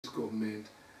government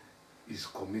is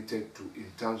committed to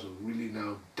in terms of really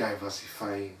now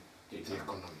diversifying the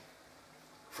economy.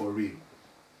 For real.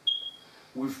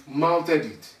 We've mounted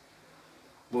it,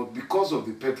 but because of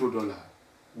the petrodollar,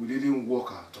 we didn't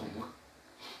walk our talk.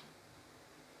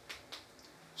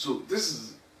 So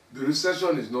the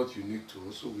recession is not unique to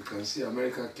us. So we can see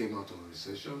America came out of a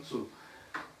recession. So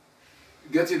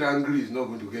getting angry is not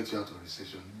going to get you out of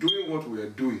recession. Doing what we are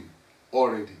doing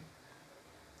already,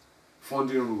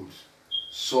 funding roads,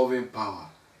 solving power,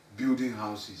 building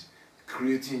houses,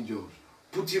 creating jobs,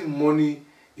 putting money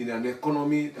in an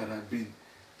economy that had been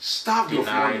starved of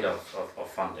money.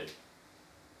 of funding.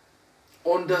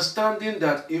 Understanding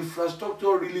that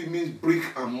infrastructure really means brick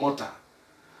and mortar,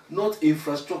 not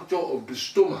infrastructure of the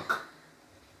stomach,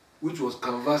 which was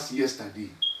canvassed yesterday.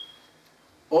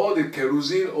 All the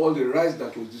kerosene, all the rice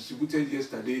that was distributed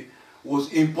yesterday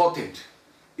was imported.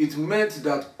 It meant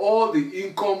that all the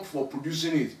income for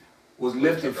producing it was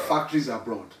left in factories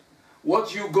abroad.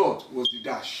 What you got was the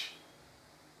dash.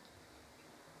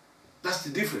 That's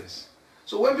the difference.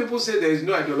 So when people say there is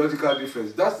no ideological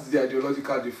difference, that's the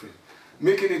ideological difference.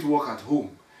 Making it work at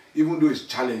home, even though it's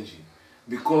challenging.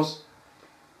 Because,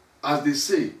 as they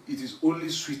say, it is only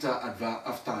sweeter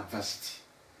after adversity.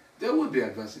 There will be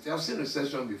adversity. I've seen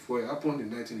recession before. It happened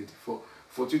in 1984,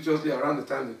 fortuitously around the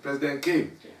time the president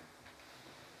came. Yeah.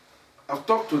 I've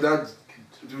talked to that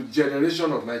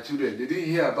generation of my children. They didn't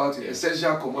hear about it. Yeah.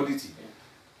 Essential commodity. Yeah.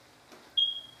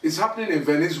 It's happening in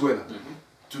Venezuela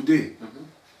today,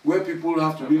 where people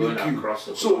have to really queue.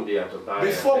 So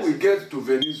before we get to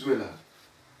Venezuela,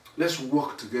 let's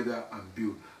work together and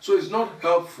build. So it's not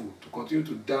helpful to continue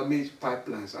to damage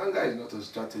pipelines. Anger is not a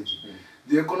strategy.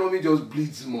 The economy just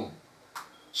bleeds more.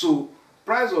 So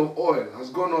price of oil has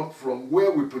gone up from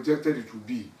where we projected it would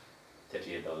be.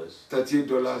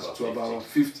 $38 to about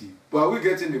 50. But are we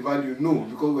getting the value? No,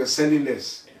 because we're selling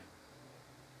less. Yeah.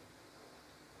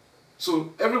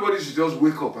 So everybody should just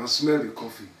wake up and smell the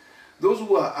coffee. Those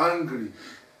who are angry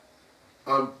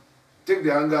and take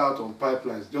the anger out on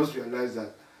pipelines, just realize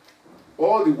that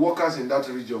all the workers in that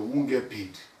region won't get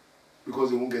paid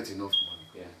because they won't get enough money.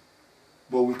 Yeah.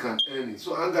 But we can earn it.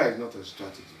 So anger is not a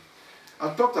strategy.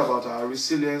 I've talked about our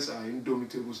resilience, our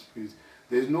indomitable spirit.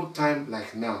 There is no time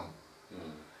like now.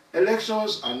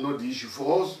 Elections are not the issue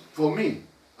for us, for me,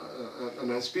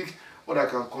 and I speak what I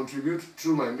can contribute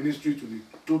through my ministry to the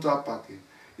total package,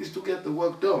 is to get the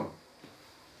work done.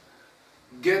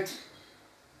 Get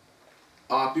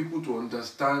our people to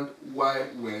understand why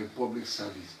we're in public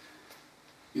service.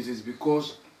 It is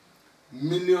because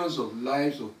millions of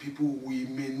lives of people we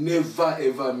may never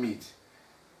ever meet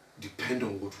depend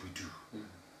on what we do.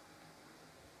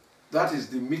 That is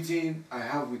the meeting I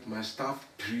have with my staff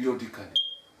periodically.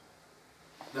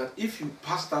 That if you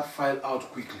pass that file out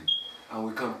quickly and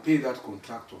we can pay that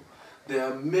contractor, there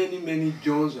are many, many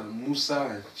Johns and Musa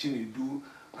and Chinedu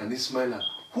and Ismaila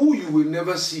who you will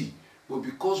never see, but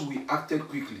because we acted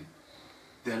quickly,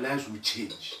 their lives will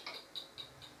change.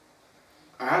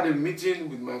 I had a meeting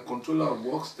with my controller of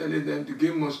works telling them the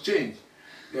game must change.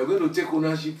 They are going to take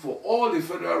ownership for all the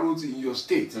federal roads in your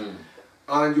state.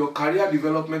 And your career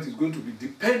development is going to be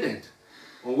dependent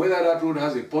on whether that road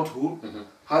has a pothole,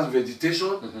 has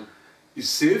vegetation, is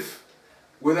safe,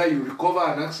 whether you recover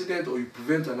an accident or you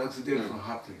prevent an accident from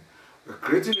happening. We're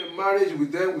creating a marriage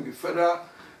with them, with the federal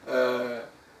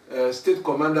state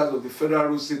commanders of the Federal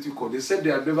Road Safety Corps. They said they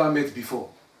had never met before.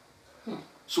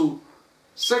 So,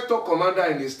 sector commander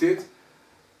in the state,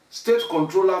 state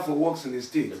controller for works in the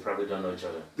state. They probably don't know each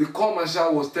other. The Corps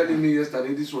Marshal was telling me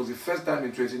yesterday this was the first time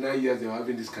in 29 years they were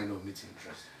having this kind of meeting.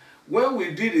 When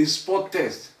we did a spot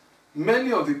test,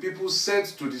 many of the people sent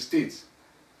to the states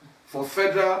for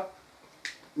federal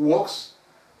works,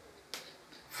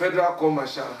 federal Corps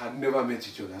Marshal had never met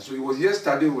each other. So it was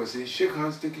yesterday we were saying, shake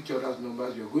hands, take each other's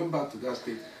numbers, you're going back to that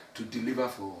state to deliver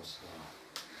for us.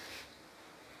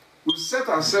 We've set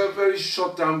ourselves very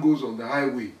short-term goals on the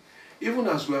highway. Even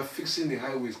as we are fixing the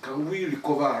highways, can we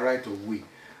recover our right of way?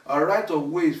 Our right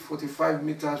of way is 45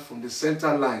 meters from the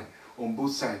center line on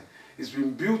both sides. It's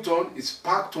been built on, it's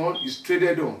parked on, it's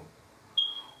traded on.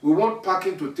 We want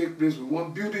parking to take place, we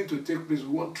want building to take place, we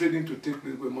want trading to take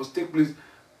place, but it must take place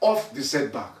off the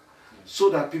setback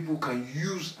so that people can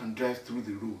use and drive through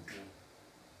the road.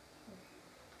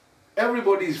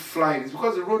 Everybody is flying. It's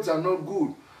because the roads are not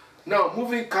good. Now,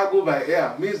 moving cargo by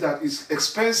air means that it's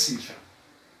expensive.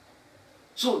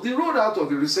 So the road out of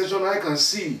the recession, I can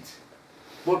see it.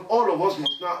 But all of us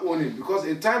must not own it, because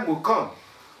a time will come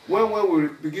when we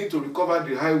begin to recover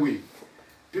the highway.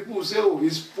 People will say, oh,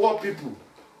 it's poor people.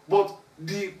 But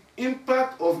the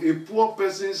impact of a poor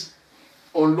person's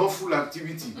unlawful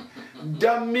activity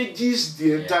damages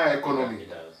the entire economy. It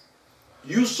does.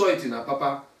 You saw it in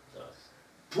Apapa. It does.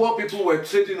 Poor people were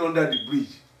trading under the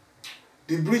bridge.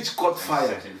 The bridge caught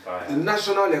fire. The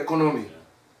national economy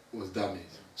was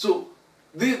damaged. So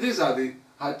these are the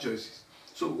hard choices.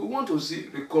 So we want to see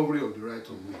recovery of the right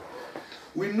of way.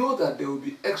 We know that there will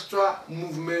be extra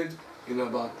movement in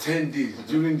about 10 days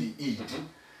during the Eid.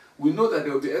 We know that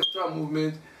there will be extra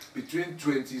movement between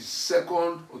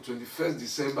 22nd or 21st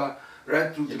December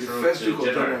right through to the first week of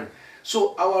January.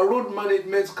 So our road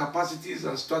management capacities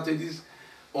and strategies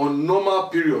on normal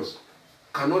periods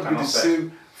cannot be the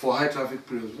same for high traffic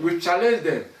periods. We challenge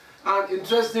them, and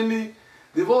interestingly,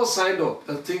 they've all signed up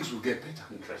that things will get better.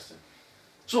 Interesting.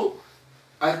 So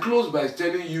I close by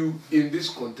telling you, in this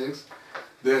context,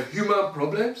 there are human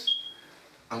problems.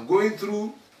 I'm going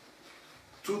through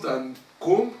tooth and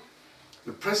comb.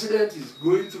 The president is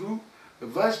going through, the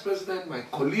vice president, my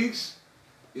colleagues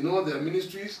in all their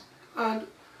ministries, and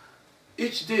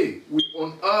each day we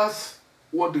unearth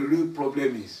what the real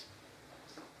problem is.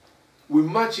 We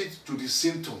match it to the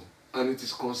symptom, and it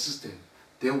is consistent.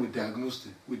 Then we diagnose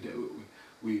it.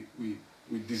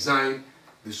 We design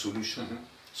the solution.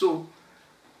 So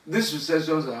these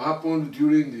recessions have happened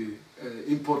during the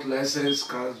import license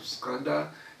scandal.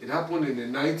 It happened in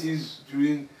the 90s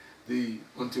during the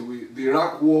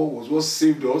Iraq War was what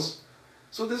saved us.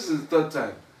 So this is the third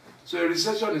time. So a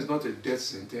recession is not a death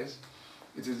sentence.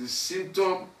 It is the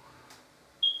symptom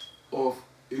of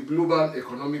a global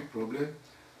economic problem.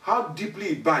 How deeply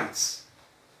it bites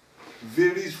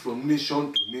varies from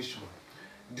nation to nation.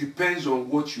 Depends on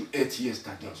what you ate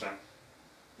yesterday. That's right.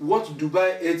 What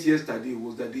Dubai ate yesterday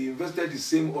was that they invested the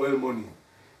same oil money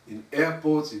in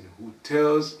airports, in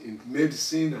hotels, in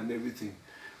medicine and everything.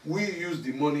 We used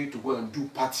the money to go and do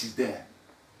parties there.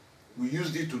 We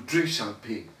used it to drink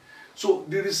champagne. So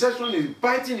the recession is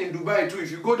biting in Dubai too. If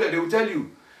you go there, they will tell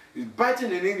you. It's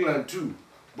biting in England too.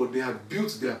 But they have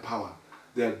built their power.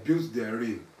 They have built their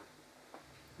rail.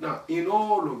 Now, in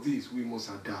all of this, we must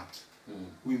adapt.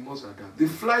 We must adapt. The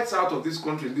flights out of this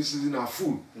country in this season are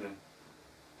full.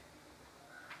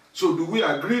 So do we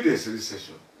agree there's a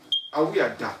recession? Are we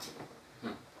adapting?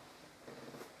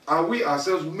 Are we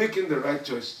ourselves making the right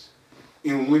choice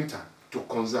in winter to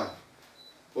conserve?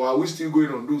 Or are we still going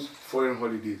on those foreign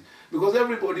holidays? Because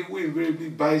everybody who invariably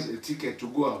buys a ticket to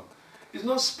go out is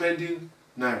not spending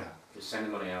naira. He's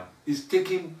sending money out. He's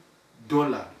taking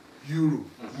dollar, euro,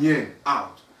 yen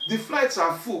out. The flights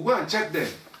are full. Go and check them.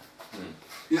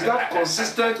 Is that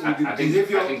consistent with the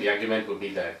behavior? I think the argument would be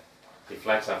that the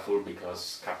flights are full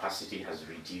because capacity has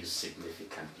reduced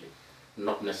significantly,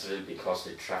 not necessarily because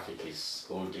the traffic is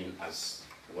holding as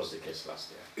was the case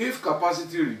last year. If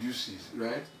capacity reduces,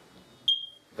 right?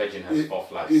 Virgin has 4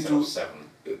 flights instead of 7.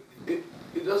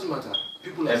 It doesn't matter.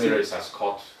 People are Emirates has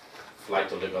cut flight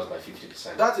to Lagos by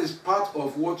 50%. That is part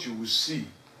of what you will see,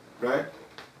 right?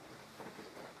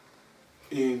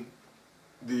 In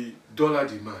the dollar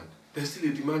demand. There's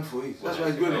still a demand for it. That's why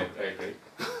it's going on. I agree.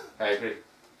 I agree.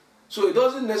 So it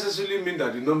doesn't necessarily mean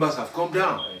that the numbers have come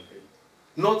down. I agree.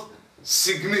 Not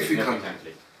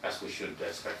significantly. As we should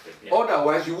expect it. Yeah.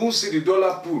 Otherwise, you won't see the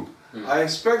dollar pull. I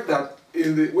expect that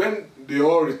when they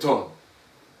all return,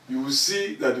 you will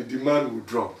see that the demand will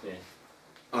drop. Yeah.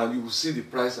 And you will see the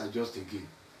price adjust again.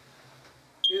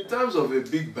 In terms of a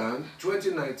big bang,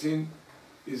 2019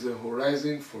 is a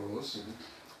horizon for us.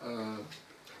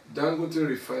 Dangote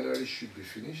refinery should be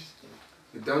finished.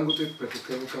 The Dangote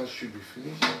petrochemical should be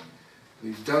finished.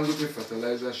 The Dangote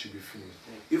fertilizer should be finished.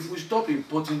 If we stop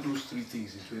importing those 3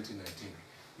 things in 2019,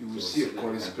 you will see a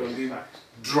corresponding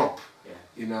drop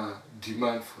in our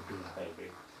demand for dollar. I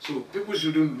agree. So people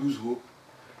shouldn't lose hope.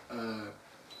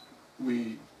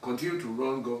 We continue to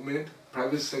run government,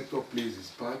 private sector plays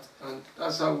its part, and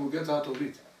that's how we'll get out of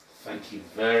it. Thank you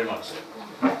very much, sir.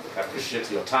 I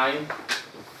appreciate your time,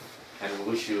 and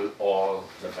we wish you all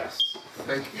the best.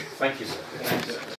 Thank you. Thank you, sir. Thank you, sir.